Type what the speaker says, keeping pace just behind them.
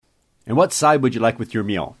And what side would you like with your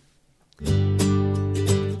meal?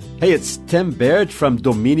 Hey, it's Tim Baird from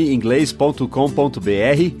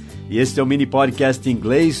dominiinglês.com.br e este é o mini podcast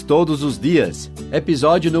Inglês Todos os Dias,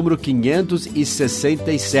 episódio número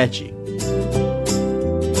 567.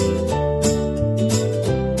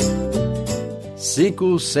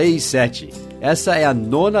 5, 6, 7. Essa é a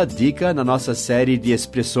 9ª dica na nossa série de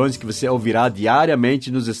expressões que você ouvirá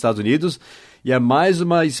diariamente nos Estados Unidos e é mais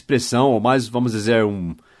uma expressão, ou mais, vamos dizer,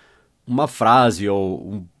 uma frase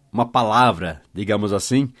ou uma palavra, digamos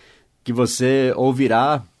assim, que você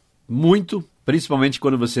ouvirá muito, principalmente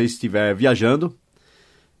quando você estiver viajando,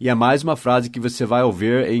 e é mais uma frase que você vai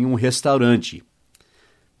ouvir em um restaurante,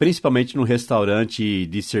 principalmente num restaurante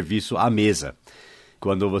de serviço à mesa.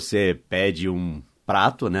 Quando você pede um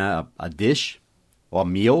prato, né, a dish, ou a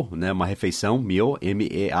meal, né, uma refeição, meal,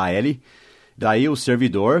 M-E-A-L, daí o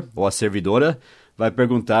servidor ou a servidora vai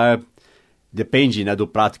perguntar, depende, né, do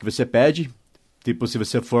prato que você pede, tipo se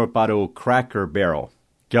você for para o Cracker Barrel,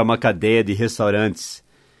 que é uma cadeia de restaurantes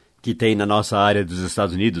que tem na nossa área dos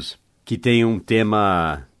Estados Unidos, que tem um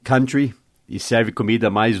tema country e serve comida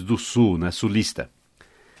mais do sul, né, sulista.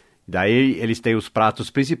 Daí eles têm os pratos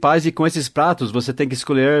principais e com esses pratos você tem que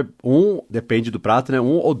escolher depende do prato, né, 1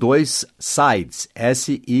 ou 2 sides,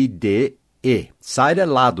 S-I-D-E. Side é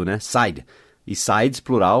lado, né, side. E sides,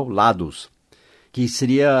 plural, lados. Que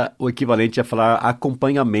seria o equivalente a falar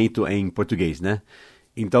acompanhamento em português, né?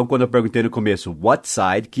 Então, quando eu perguntei no começo, what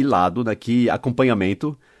side, que lado, né, que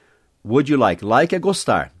acompanhamento, would you like? Like é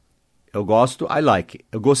gostar. Eu gosto, I like.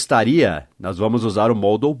 Eu gostaria, nós vamos usar o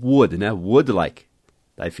modal would, né? Would like.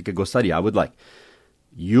 Daí fica gostaria, I would like.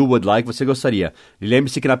 You would like, você gostaria. E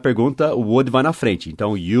lembre-se que na pergunta, o would vai na frente.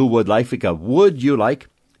 Então, you would like fica would you like.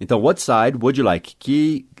 Então, what side would you like?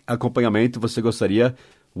 Que acompanhamento você gostaria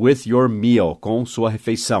with your meal, com sua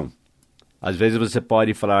refeição? Às vezes você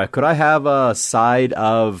pode falar, could I have a side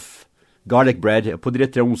of garlic bread? Eu poderia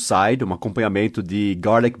ter um side, um acompanhamento de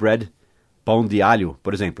garlic bread, pão de alho,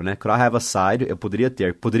 por exemplo, né? Could I have a side? Eu poderia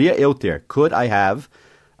eu ter. Could I have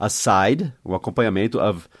a side, um acompanhamento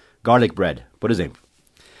of garlic bread, por exemplo.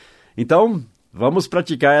 Então, vamos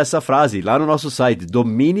praticar essa frase lá no nosso site,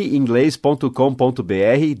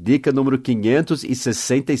 dominiinglês.com.br, dica número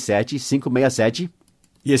 567,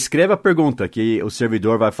 e escreva a pergunta que o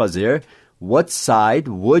servidor vai fazer. What side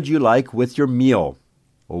would you like with your meal?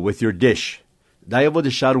 Ou with your dish? Daí eu vou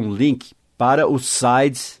deixar um link para os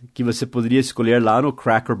sides que você poderia escolher lá no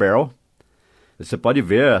Cracker Barrel. Você pode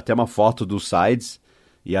ver até uma foto dos sides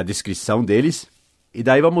e a descrição deles. E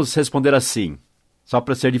daí vamos responder assim, só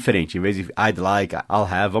para ser diferente. Em vez de I'd like, I'll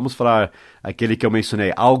have, vamos falar aquele que eu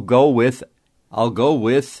mencionei. I'll go with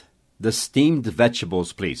the steamed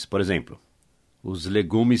vegetables, please. Por exemplo, os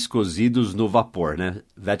legumes cozidos no vapor, né?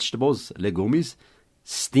 Vegetables, legumes,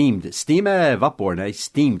 steamed. Steam é vapor, né?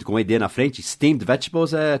 Steamed, com ED na frente. Steamed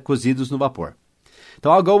vegetables é cozidos no vapor.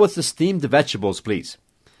 Então, I'll go with the steamed vegetables, please.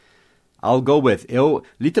 I'll go with.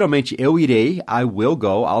 Literalmente, eu irei. I will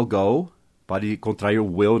go. I'll go. Pode contrair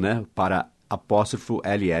o will, né? Para apóstrofo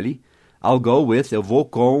LL. I'll go with. Eu vou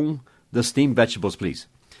com the steamed vegetables, please.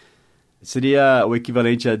 Seria o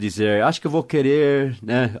equivalente a dizer, acho que eu vou querer,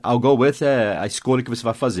 né? I'll go with é a escolha que você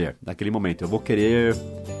vai fazer naquele momento. Eu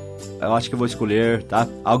acho que eu vou escolher, tá?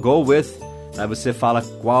 I'll go with. Aí você fala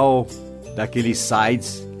qual daqueles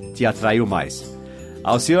sides te atraiu mais.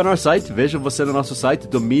 I'll see you on our site. Vejo você no nosso site,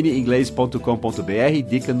 dominiinglês.com.br,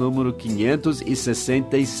 dica número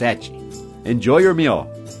 567. Enjoy your meal.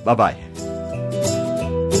 Bye bye.